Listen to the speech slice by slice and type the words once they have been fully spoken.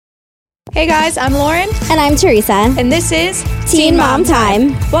Hey guys, I'm Lauren. And I'm Teresa. And this is Teen Mom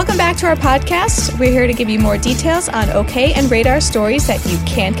Time. Welcome back to our podcast. We're here to give you more details on OK and Radar stories that you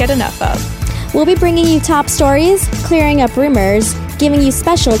can't get enough of. We'll be bringing you top stories, clearing up rumors, giving you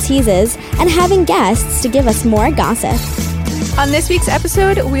special teases, and having guests to give us more gossip. On this week's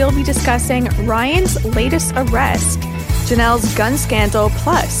episode, we'll be discussing Ryan's latest arrest, Jenelle's gun scandal,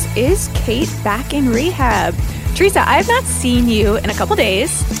 plus, is Kate back in rehab? Teresa, I've not seen you in a couple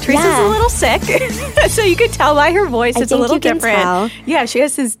days. Teresa's a little sick, so you could tell by her voice it's a little different. Yeah, she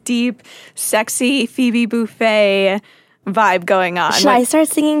has this deep, sexy Phoebe Buffay vibe going on. Should I start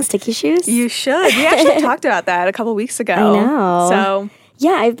singing Sticky Shoes? You should. We actually talked about that a couple weeks ago. I know. So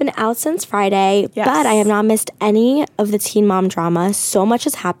yeah, I've been out since Friday, but I have not missed any of the Teen Mom drama. So much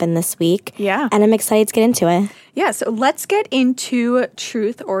has happened this week. Yeah. And I'm excited to get into it. Yeah, so let's get into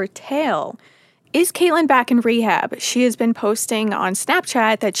Truth or Tale. Is Catelynn back in rehab? She has been posting on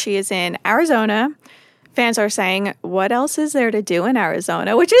Snapchat that she is in Arizona. Fans are saying, what else is there to do in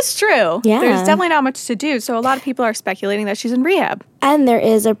Arizona? Which is true. Yeah. There's definitely not much to do. So a lot of people are speculating that she's in rehab. And there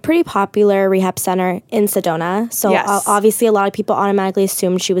is a pretty popular rehab center in Sedona. So obviously a lot of people automatically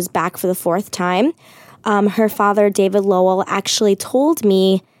assumed she was back for the fourth time. Her father, David Lowell, actually told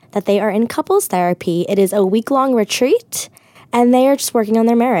me that they are in couples therapy. It is a week-long retreat, and they are just working on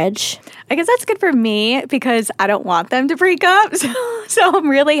their marriage. I guess that's good for me because I don't want them to break up. So I'm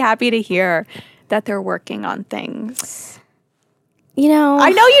really happy to hear that they're working on things. You know, I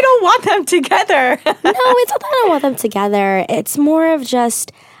know you don't want them together. No, it's not that I don't want them together. It's more of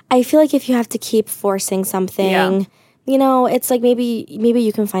just, I feel like if you have to keep forcing something, you know, it's like maybe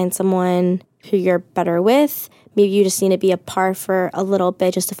you can find someone who you're better with. Maybe you just need to be apart for a little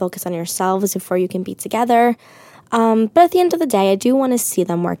bit just to focus on yourselves before you can be together. But at the end of the day, I do want to see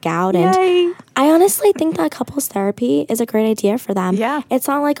them work out. And Yay. I honestly think that couples therapy is a great idea for them. Yeah. It's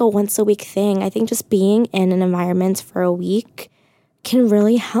not like a once-a-week thing. I think just being in an environment for a week can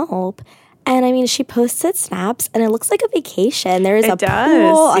really help. And I mean, she posted snaps, and it looks like a vacation. There is a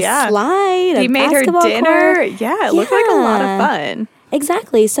pool, a slide, he a made her dinner. court. Yeah, it looked like a lot of fun.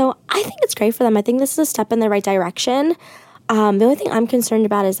 Exactly. So I think it's great for them. I think this is a step in the right direction. The only thing I'm concerned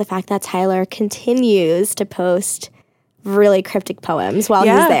about is the fact that Tyler continues to post really cryptic poems while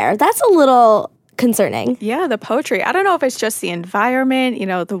he's there. That's a little concerning. Yeah, the poetry. I don't know if it's just the environment, you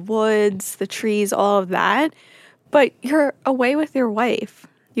know, the woods, the trees, all of that. But you're away with your wife.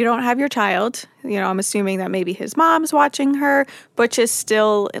 You don't have your child. You know, I'm assuming that maybe his mom's watching her. Butch is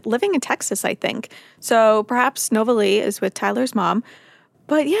still living in Texas, I think. So perhaps Nova Lee is with Tyler's mom.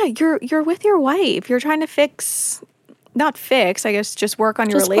 But yeah, you're with your wife. You're trying to not fix, I guess, just work on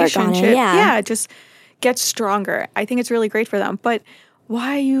your relationship. Yeah, just get stronger. I think it's really great for them. But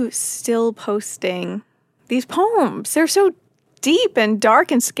why are you still posting these poems? They're so deep and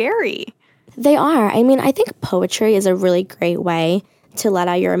dark and scary. They are. I mean, I think poetry is a really great way to let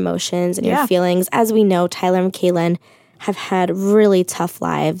out your emotions and your feelings. As we know, Tyler and Catelynn have had really tough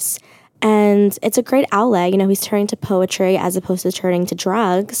lives. And it's a great outlet. You know, he's turning to poetry as opposed to turning to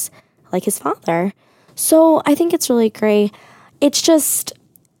drugs like his father. So I think it's really great. It's just,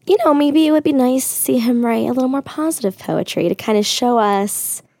 you know, maybe it would be nice to see him write a little more positive poetry to kind of show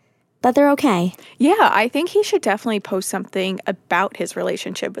us that they're okay. Yeah, I think he should definitely post something about his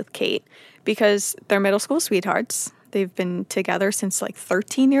relationship with Kate because they're middle school sweethearts. They've been together since like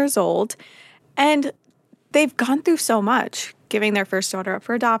 13 years old, and they've gone through so much, giving their first daughter up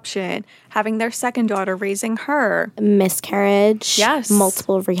for adoption, having their second daughter, raising her. Miscarriage. Yes.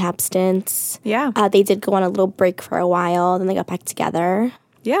 Multiple rehab stints. Yeah. They did go on a little break for a while, then they got back together.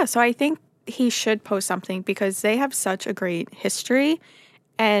 Yeah, so I think he should post something because they have such a great history,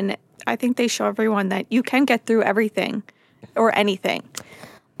 and I think they show everyone that you can get through everything or anything.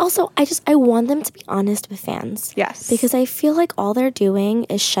 Also, I want them to be honest with fans. Yes. Because I feel like all they're doing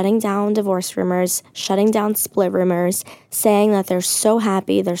is shutting down divorce rumors, shutting down split rumors, saying that they're so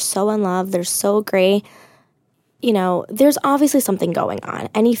happy, they're so in love, they're so great. You know, there's obviously something going on.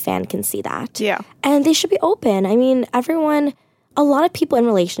 Any fan can see that. Yeah. And they should be open. I mean, a lot of people in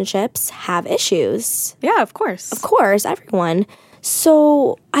relationships have issues. Yeah, of course. Of course, everyone.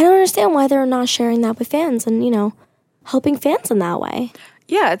 So I don't understand why they're not sharing that with fans and, you know, helping fans in that way.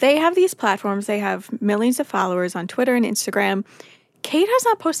 Yeah, they have these platforms. They have millions of followers on Twitter and Instagram. Kate has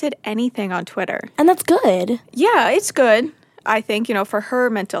not posted anything on Twitter. And that's good. Yeah, it's good, I think, you know, for her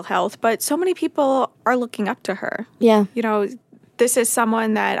mental health. But so many people are looking up to her. Yeah. You know, this is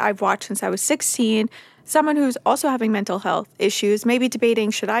someone that I've watched since I was 16, someone who's also having mental health issues, maybe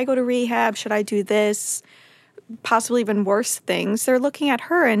debating, should I go to rehab? Should I do this? Possibly even worse things. They're looking at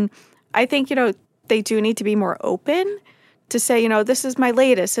her. And I think, you know, they do need to be more open to say, this is my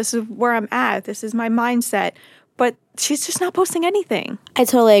latest, this is where I'm at, this is my mindset. But she's just not posting anything. I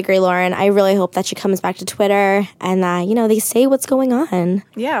totally agree, Lauren. I really hope that she comes back to Twitter and that, they say what's going on.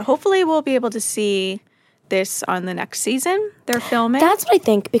 Yeah, hopefully we'll be able to see this on the next season. They're filming. That's what I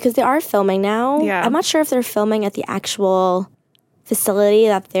think, because they are filming now. Yeah. I'm not sure if they're filming at the actual facility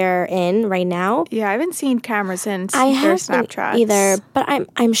that they're in right now. Yeah, I haven't seen cameras in their Snapchats either, but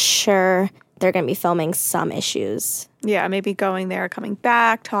I'm sure they're going to be filming some issues. Yeah, maybe going there, coming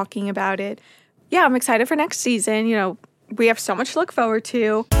back, talking about it. Yeah, I'm excited for next season. We have so much to look forward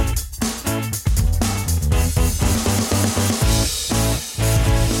to.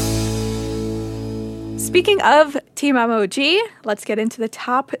 Speaking of Team Emoji, let's get into the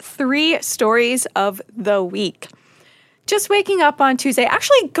top 3 stories of the week. Just waking up on Tuesday,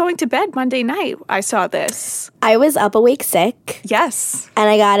 actually going to bed Monday night, I saw this. I was up awake sick. Yes. And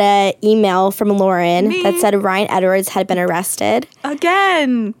I got an email from Lauren that said Ryan Edwards had been arrested.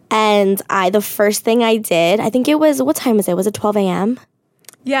 Again. And the first thing I did, I think it was, what time was it? Was it 12 a.m.?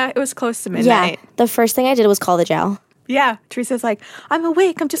 Yeah, it was close to midnight. Yeah, the first thing I did was call the jail. Yeah, Teresa's like, I'm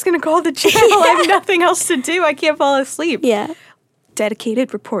awake. I'm just going to call the jail. I have nothing else to do. I can't fall asleep. Yeah.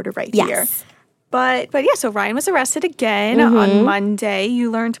 Dedicated reporter here. But yeah, so Ryan was arrested again on Monday. You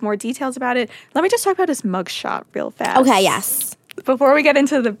learned more details about it. Let me just talk about his mugshot real fast. Okay, yes. Before we get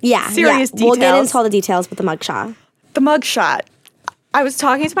into the serious details. We'll get into all the details with the mugshot. The mugshot. I was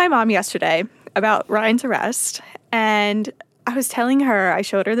talking to my mom yesterday about Ryan's arrest, and I was telling her, I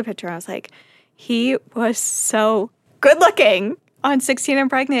showed her the picture. I was like, he was so good looking on 16 and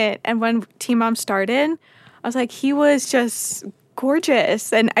Pregnant. And when Teen Mom started, I was like, he was just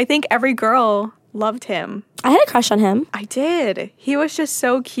gorgeous. And I think every girl loved him. I had a crush on him. I did. He was just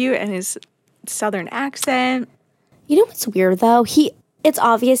so cute, and his southern accent. You know what's weird, though? It's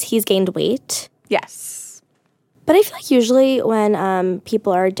obvious he's gained weight. Yes. But I feel like usually when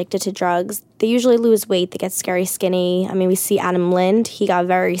people are addicted to drugs, they usually lose weight. They get scary skinny. I mean, we see Adam Lind. He got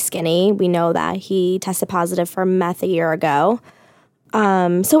very skinny. We know that. He tested positive for meth a year ago.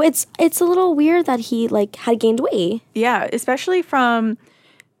 So it's a little weird that he, had gained weight. Yeah, especially from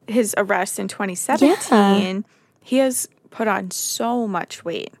his arrest in 2017. Yeah. He has put on so much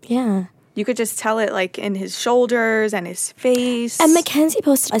weight. Yeah. You could just tell it, in his shoulders and his face. And Mackenzie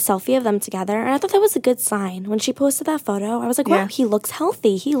posted a selfie of them together, and I thought that was a good sign. When she posted that photo, I was like, wow, he looks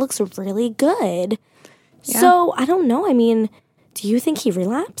healthy. He looks really good. Yeah. So, I don't know. I mean, do you think he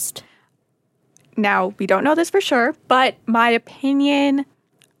relapsed? Now, we don't know this for sure, but my opinion,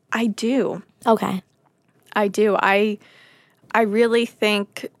 I do. Okay. I do. I really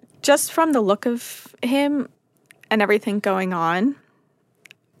think, just from the look of him and everything going on,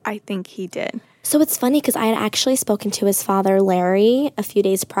 I think he did. So it's funny because I had actually spoken to his father, Larry, a few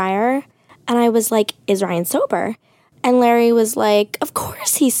days prior, and I was like, is Ryan sober? And Larry was like, of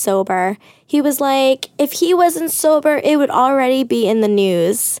course he's sober. He was like, if he wasn't sober, it would already be in the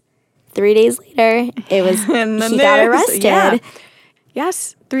news. 3 days later, it was he got arrested. Yeah.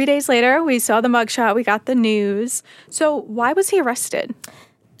 Yes, 3 days later, we saw the mugshot, we got the news. So why was he arrested?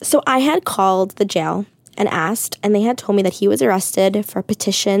 So I had called the jail and asked, and they had told me that he was arrested for a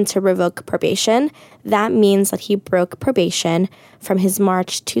petition to revoke probation. That means that he broke probation from his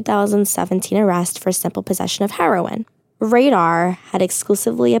March 2017 arrest for simple possession of heroin. Radar had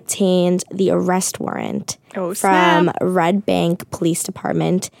exclusively obtained the arrest warrant from Red Bank Police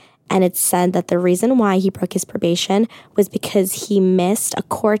Department, and it said that the reason why he broke his probation was because he missed a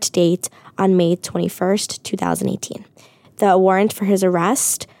court date on May 21st, 2018. The warrant for his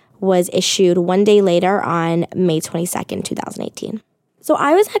arrest was issued 1 day later on May 22nd, 2018. So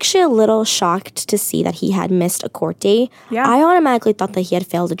I was actually a little shocked to see that he had missed a court date. Yeah. I automatically thought that he had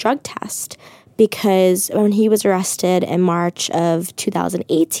failed a drug test because when he was arrested in March of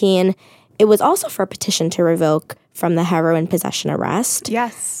 2018, it was also for a petition to revoke from the heroin possession arrest.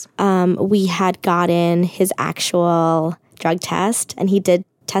 Yes. We had gotten his actual drug test, and he did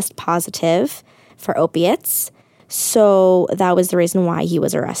test positive for opiates. So that was the reason why he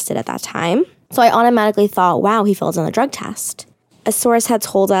was arrested at that time. So I automatically thought, wow, he failed on the drug test. A source had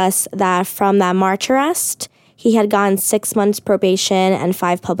told us that from that March arrest, he had gotten 6 months probation and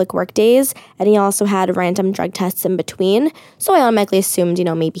 5 public work days, and he also had random drug tests in between. So I automatically assumed,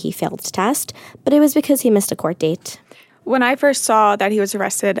 maybe he failed to test, but it was because he missed a court date. When I first saw that he was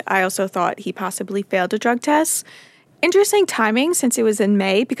arrested, I also thought he possibly failed a drug test. Interesting timing since it was in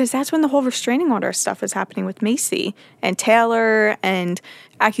May, because that's when the whole restraining order stuff was happening with Macy and Taylor and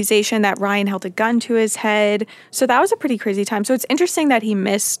accusation that Ryan held a gun to his head. So that was a pretty crazy time. So it's interesting that he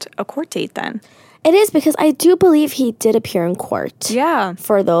missed a court date then. It is, because I do believe he did appear in court. Yeah.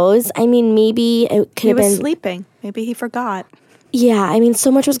 For those. I mean, maybe it could have been... He was sleeping. Maybe he forgot. Yeah, I mean,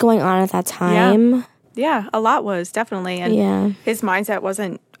 so much was going on at that time. Yeah, a lot was, definitely. And his mindset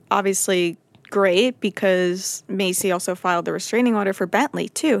wasn't obviously great because Macy also filed the restraining order for Bentley,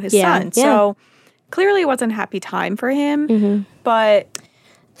 too, his son. Yeah. So clearly it wasn't a happy time for him. But...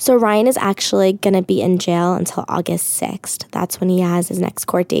 So Ryan is actually going to be in jail until August 6th. That's when he has his next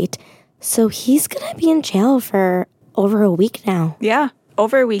court date. So he's going to be in jail for over a week now. Yeah,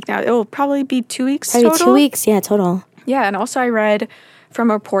 over a week now. It will probably be 2 weeks total. 2 weeks, total. Yeah, and also I read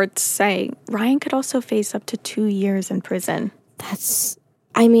from reports saying Ryan could also face up to 2 years in prison. That's,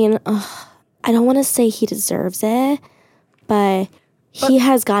 I mean, I don't want to say he deserves it, but he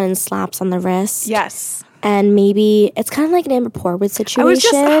has gotten slaps on the wrist. Yes. And maybe it's kind of like an Amber Portwood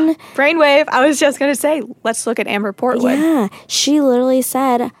situation. Brainwave. I was just going to say, let's look at Amber Portwood. Yeah. She literally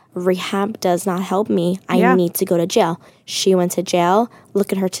said, rehab does not help me. I need to go to jail. She went to jail.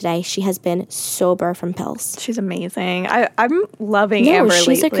 Look at her today. She has been sober from pills. She's amazing. I'm loving Amber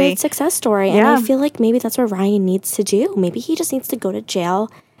lately. She's a great success story. And I feel like maybe that's what Ryan needs to do. Maybe he just needs to go to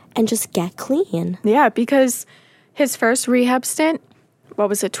jail and just get clean. Yeah, because his first rehab stint,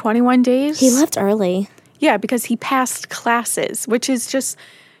 21 days? He left early. Yeah, because he passed classes, which is just,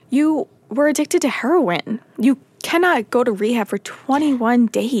 you were addicted to heroin. You cannot go to rehab for 21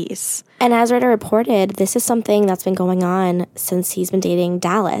 days. And as Ryder reported, this is something that's been going on since he's been dating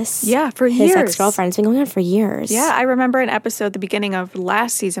Dallas. Yeah, for years. His ex-girlfriend. It's been going on for years. Yeah, I remember an episode, the beginning of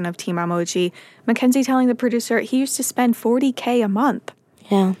last season of Team Emoji, Mackenzie telling the producer he used to spend $40K a month.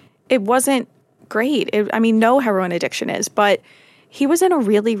 Yeah. It wasn't great. No heroin addiction is, but he was in a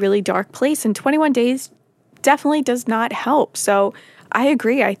really, really dark place, and 21 days definitely does not help. So I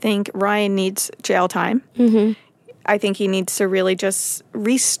agree. I think Ryan needs jail time. I think he needs to really just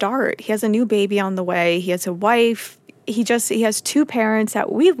restart. He has a new baby on the way. He has a wife. He has two parents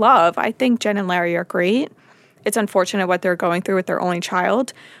that we love. I think Jen and Larry are great. It's unfortunate what they're going through with their only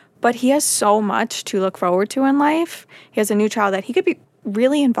child, but he has so much to look forward to in life. He has a new child that he could be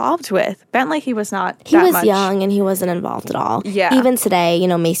really involved with. Bentley, he was not He was young and he wasn't involved at all. Yeah. Even today,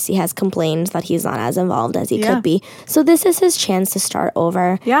 Macy has complained that he's not as involved as he could be. So this is his chance to start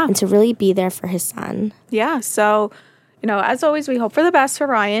over and to really be there for his son. Yeah. So, as always, we hope for the best for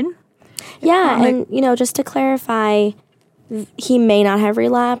Ryan. Yeah. And, just to clarify, he may not have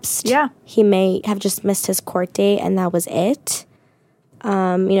relapsed. Yeah. He may have just missed his court date and that was it.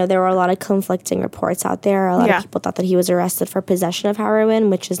 There were a lot of conflicting reports out there. A lot of people thought that he was arrested for possession of heroin,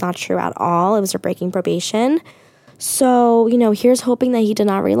 which is not true at all. It was for breaking probation. So, here's hoping that he did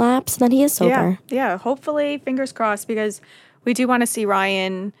not relapse and that he is sober. Yeah, hopefully, fingers crossed, because we do want to see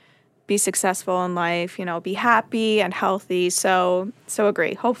Ryan be successful in life, be happy and healthy. So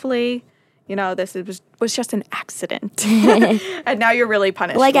agree. Hopefully, this was just an accident. And now you're really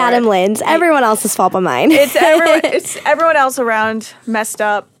punished. Like Adam Lynn's. Everyone else's fault but mine. It's everyone else around messed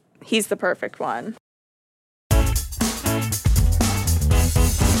up. He's the perfect one.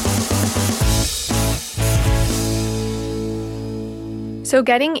 So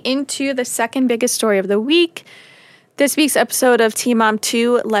getting into the second biggest story of the week, this week's episode of Teen Mom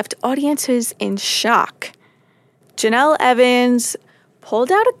 2 left audiences in shock. Jenelle Evans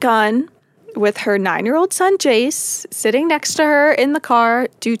pulled out a gun with her 9-year-old son, Jace, sitting next to her in the car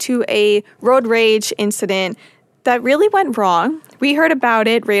due to a road rage incident that really went wrong. We heard about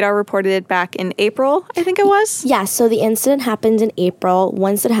it. Radar reported it back in April, I think it was. Yeah, so the incident happened in April.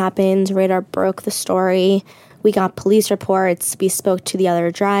 Once it happened, Radar broke the story. We got police reports. We spoke to the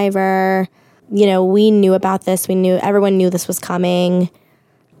other driver. We knew about this. Everyone knew this was coming.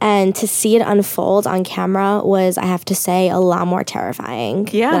 And to see it unfold on camera was, I have to say, a lot more terrifying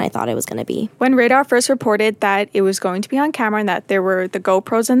than I thought it was going to be. When Radar first reported that it was going to be on camera and that there were the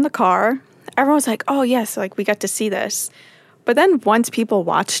GoPros in the car, everyone was like, oh, yes, we got to see this. But then once people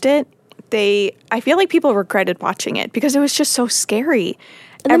watched it, I feel like people regretted watching it because it was just so scary.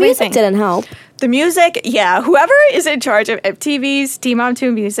 And the music didn't help. The music, whoever is in charge of MTV's Teen Mom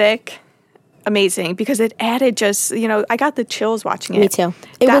 2 music, amazing, because it added just, I got the chills watching it. Me too.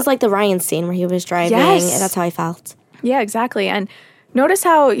 It was like the Ryan scene where he was driving. Yes. That's how I felt. Yeah, exactly. And notice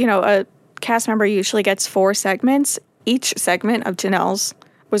how, a cast member usually gets 4 segments. Each segment of Janelle's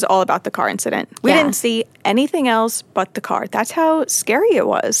was all about the car incident. We didn't see anything else but the car. That's how scary it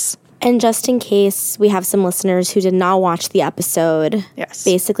was. And just in case we have some listeners who did not watch the episode,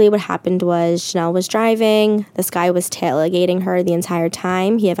 basically what happened was Jenelle was driving. This guy was tailgating her the entire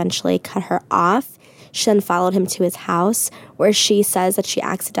time. He eventually cut her off. She then followed him to his house, where she says that she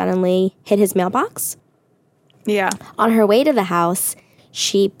accidentally hit his mailbox. Yeah. On her way to the house,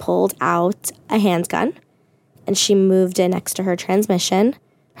 she pulled out a handgun and she moved it next to her transmission.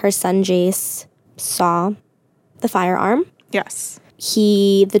 Her son, Jace, saw the firearm. Yes.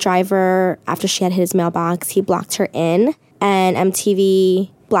 The driver, after she had hit his mailbox, he blocked her in, and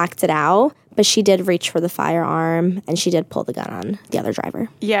MTV blacked it out. But she did reach for the firearm, and she did pull the gun on the other driver.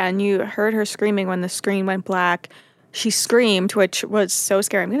 Yeah, and you heard her screaming when the screen went black. She screamed, which was so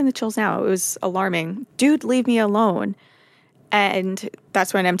scary. I'm getting the chills now. It was alarming. Dude, leave me alone. And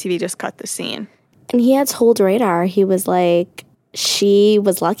that's when MTV just cut the scene. And he had told Radar, he was like, she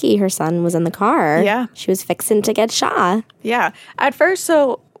was lucky her son was in the car. Yeah. She was fixing to get shot. Yeah. At first,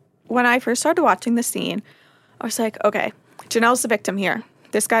 so when I first started watching the scene, I was like, okay, Jenelle's the victim here.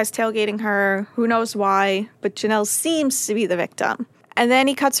 This guy's tailgating her. Who knows why? But Jenelle seems to be the victim. And then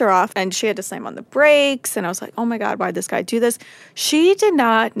he cuts her off, and she had to slam on the brakes. And I was like, oh my God, why'd this guy do this? She did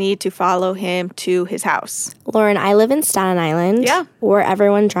not need to follow him to his house. Lauren, I live in Staten Island. Yeah. Where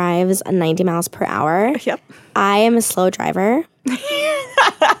everyone drives 90 miles per hour. Yep. I am a slow driver.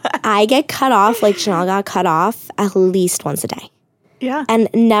 I get cut off like Jenelle got cut off at least once a day. Yeah. And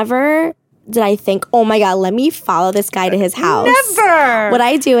never did I think, oh my God, let me follow this guy to his house. Never. What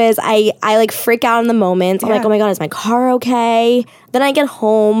I do is I like freak out in the moment. I'm like, oh my God, is my car okay? Then I get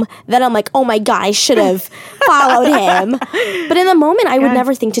home. Then I'm like, oh my God, I should have followed him. But in the moment, I would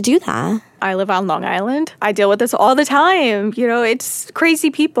never think to do that. I live on Long Island. I deal with this all the time. You know, it's crazy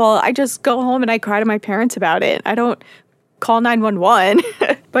people. I just go home and I cry to my parents about it. I don't call 911.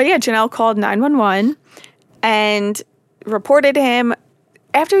 But yeah, Jenelle called 911 and reported him.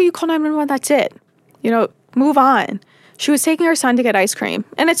 After you call 911, that's it. You know, move on. She was taking her son to get ice cream.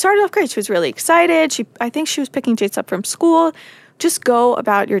 And it started off great. She was really excited. I think she was picking Jace up from school. Just go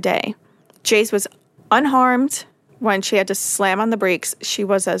about your day. Jace was unharmed. When she had to slam on the brakes, she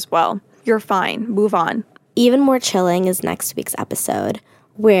was as well. You're fine. Move on. Even more chilling is next week's episode,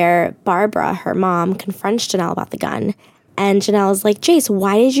 where Barbara, her mom, confronts Jenelle about the gun. And Janelle's like, Jace,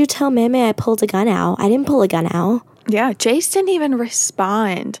 why did you tell Mammy I pulled a gun out? I didn't pull a gun out. Yeah, Jace didn't even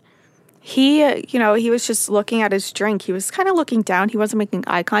respond. He was just looking at his drink. He was kind of looking down. He wasn't making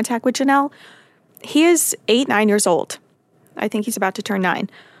eye contact with Jenelle. He is 9 years old. I think he's about to turn 9.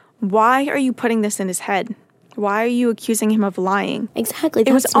 Why are you putting this in his head? Why are you accusing him of lying? Exactly.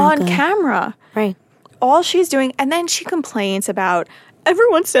 It was on camera. Right. All she's doing, and then she complains about,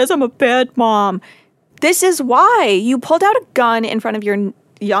 everyone says I'm a bad mom. This is why. You pulled out a gun in front of your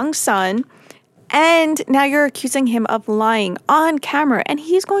young son, and now you're accusing him of lying on camera, and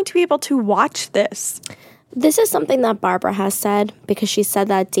he's going to be able to watch this. This is something that Barbara has said, because she said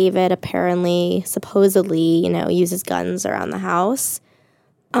that David apparently, supposedly, uses guns around the house.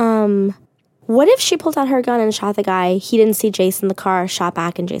 What if she pulled out her gun and shot the guy, he didn't see Jace in the car, shot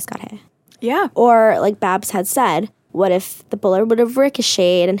back, and Jace got hit? Yeah. Or, like Babs had said, what if the bullet would have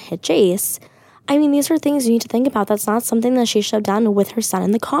ricocheted and hit Jace? I mean, these are things you need to think about. That's not something that she should have done with her son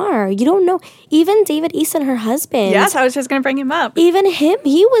in the car. You don't know. Even David Easton, her husband. Yes, I was just going to bring him up. Even him,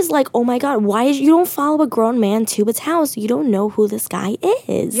 he was like, oh my God, why you don't follow a grown man to his house? You don't know who this guy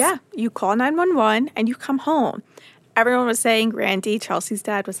is. Yeah, you call 911 and you come home. Everyone was saying, Randy, Chelsea's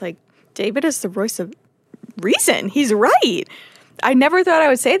dad, was like, David is the voice of reason. He's right. I never thought I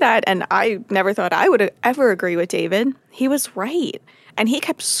would say that, and I never thought I would ever agree with David. He was right. And he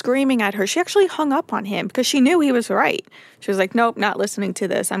kept screaming at her. She actually hung up on him because she knew he was right. She was like, nope, not listening to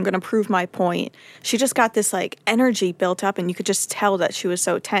this. I'm going to prove my point. She just got this energy built up, and you could just tell that she was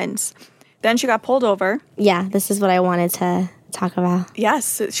so tense. Then she got pulled over. Yeah, this is what I wanted to talk about.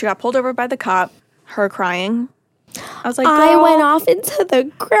 Yes, she got pulled over by the cop, her crying. I was like, girl. I went off into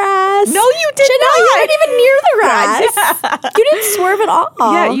the grass. No, you did Jenelle, not. you weren't even near the grass. You didn't swerve at all.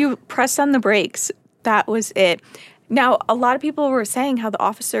 Yeah, you pressed on the brakes. That was it. Now, a lot of people were saying how the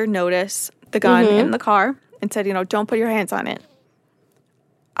officer noticed the gun in the car and said, don't put your hands on it.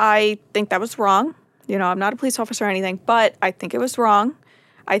 I think that was wrong. I'm not a police officer or anything, but I think it was wrong.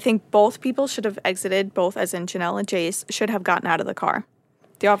 I think both people should have exited, both as in Jenelle and Jace, should have gotten out of the car.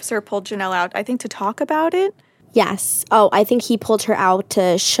 The officer pulled Jenelle out, I think, to talk about it. Yes. Oh, I think he pulled her out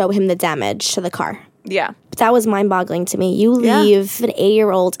to show him the damage to the car. Yeah. But that was mind-boggling to me. You leave an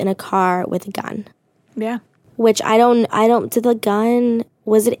 8-year-old in a car with a gun. Yeah. Which did the gun,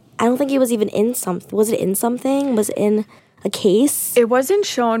 I don't think it was even in something. Was it in something? Was it in a case? It wasn't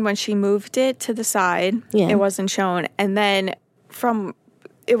shown when she moved it to the side. Yeah. It wasn't shown. And then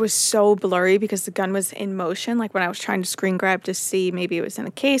it was so blurry because the gun was in motion. Like when I was trying to screen grab to see maybe it was in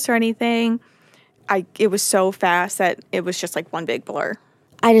a case or anything, it was so fast that it was just like one big blur.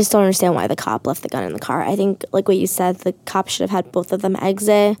 I just don't understand why the cop left the gun in the car. I think, like what you said, the cop should have had both of them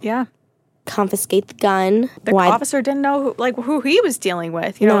exit. Yeah. confiscate the gun. The officer didn't know who he was dealing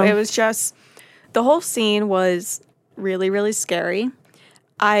with. You know, it was just, the whole scene was really, really scary.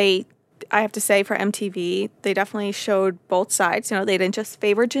 I have to say, for MTV, they definitely showed both sides. You know, they didn't just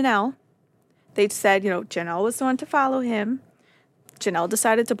favor Jenelle. They said, you know, Jenelle was the one to follow him. Jenelle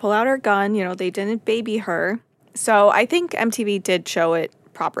decided to pull out her gun. You know, they didn't baby her. So I think MTV did show it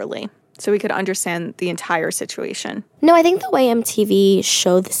properly, so we could understand the entire situation. No, I think the way MTV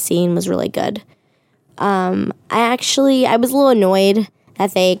showed the scene was really good. I was a little annoyed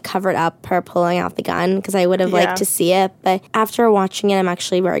that they covered up her pulling out the gun because I would have liked to see it. But after watching it, I'm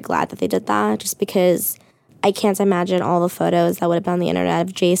actually very glad that they did that, just because I can't imagine all the photos that would have been on the internet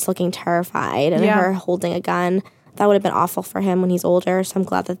of Jace looking terrified and her holding a gun. That would have been awful for him when he's older, so I'm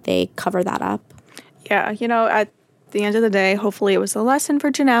glad that they covered that up. Yeah, you know, at the end of the day, hopefully it was a lesson for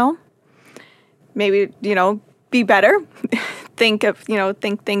Jenelle. Maybe, you know, be better.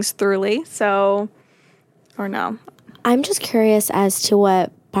 think things thoroughly. So, or no. I'm just curious as to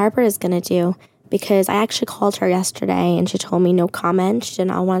what Barbara is going to do, because I actually called her yesterday and she told me no comment. She did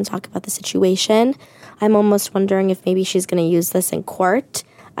not want to talk about the situation. I'm almost wondering if maybe she's going to use this in court.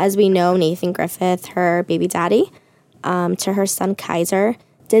 As we know, Nathan Griffith, her baby daddy, to her son Kaiser,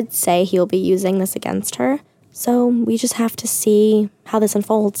 did say he will be using this against her. So we just have to see how this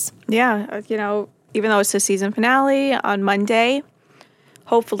unfolds. Yeah, you know, even though it's the season finale on Monday,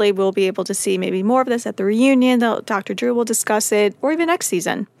 hopefully we'll be able to see maybe more of this at the reunion. Dr. Drew will discuss it, or even next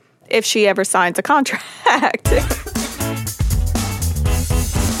season, if she ever signs a contract.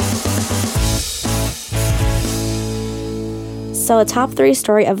 So a top 3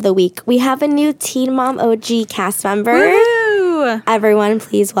 story of the week. We have a new Teen Mom OG cast member. Woo! Everyone,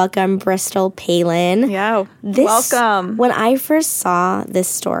 please welcome Bristol Palin. Yeah, welcome. When I first saw this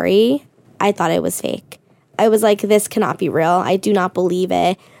story, I thought it was fake. I was like, this cannot be real. I do not believe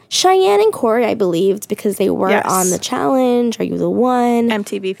it. Cheyenne and Corey, I believed, because they were on the challenge. Are You the One?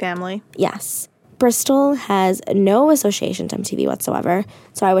 MTV family. Yes. Bristol has no association to MTV whatsoever,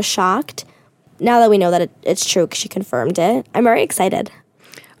 so I was shocked. Now that we know that it's true because she confirmed it, I'm very excited.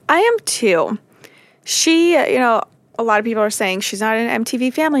 I am too. She, you know, a lot of people are saying she's not an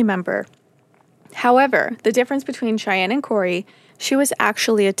MTV family member. However, the difference between Cheyenne and Corey, she was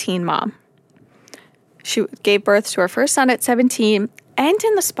actually a teen mom. She gave birth to her first son at 17 and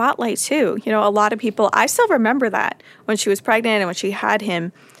in the spotlight too. You know, a lot of people, I still remember that when she was pregnant and when she had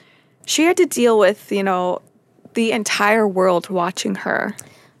him, she had to deal with, you know, the entire world watching her.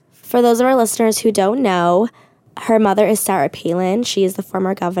 For those of our listeners who don't know, her mother is Sarah Palin. She is the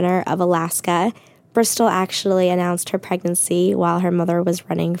former governor of Alaska. Bristol actually announced her pregnancy while her mother was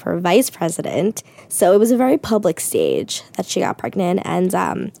running for vice president. So it was a very public stage that she got pregnant. And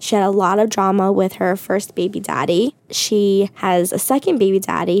she had a lot of drama with her first baby daddy. She has a second baby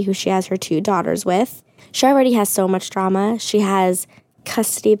daddy who she has her 2 daughters with. She already has so much drama. She has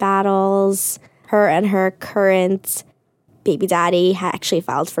custody battles. Her and her current baby daddy actually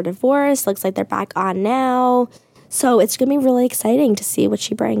filed for divorce. Looks like they're back on now. So it's going to be really exciting to see what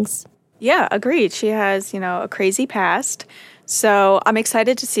she brings. Yeah, agreed. She has, you know, a crazy past. So I'm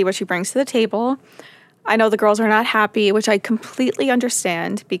excited to see what she brings to the table. I know the girls are not happy, which I completely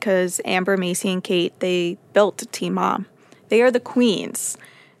understand, because Amber, Macy, and Kate, they built Teen Mom. They are the queens.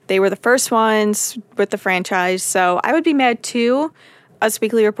 They were the first ones with the franchise. So I would be mad too. Us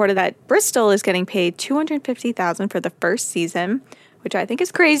Weekly reported that Bristol is getting paid $250,000 for the first season, which I think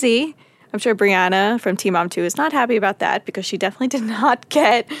is crazy. I'm sure Brianna from Teen Mom 2 is not happy about that because she definitely did not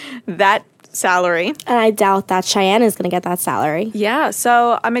get that salary. And I doubt that Cheyenne is going to get that salary. Yeah,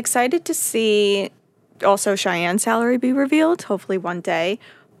 so I'm excited to see also Cheyenne's salary be revealed, hopefully one day.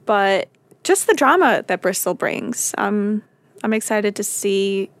 But just the drama that Bristol brings. I'm excited to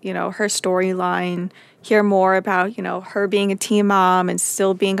see, you know, her storyline, hear more about, you know, her being a teen mom and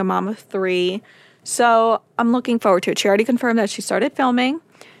still being a mom of 3. So I'm looking forward to it. She already confirmed that she started filming.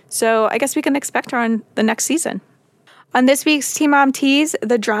 So I guess we can expect her on the next season. On this week's Teen Mom Tease,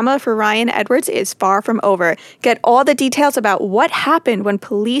 the drama for Ryan Edwards is far from over. Get all the details about what happened when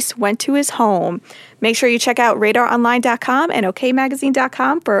police went to his home. Make sure you check out RadarOnline.com and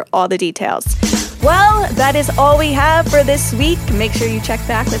OKMagazine.com for all the details. Well, that is all we have for this week. Make sure you check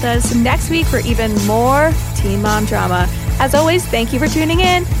back with us next week for even more Teen Mom drama. As always, thank you for tuning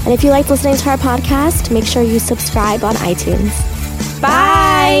in. And if you like listening to our podcast, make sure you subscribe on iTunes.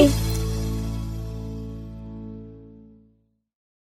 Bye.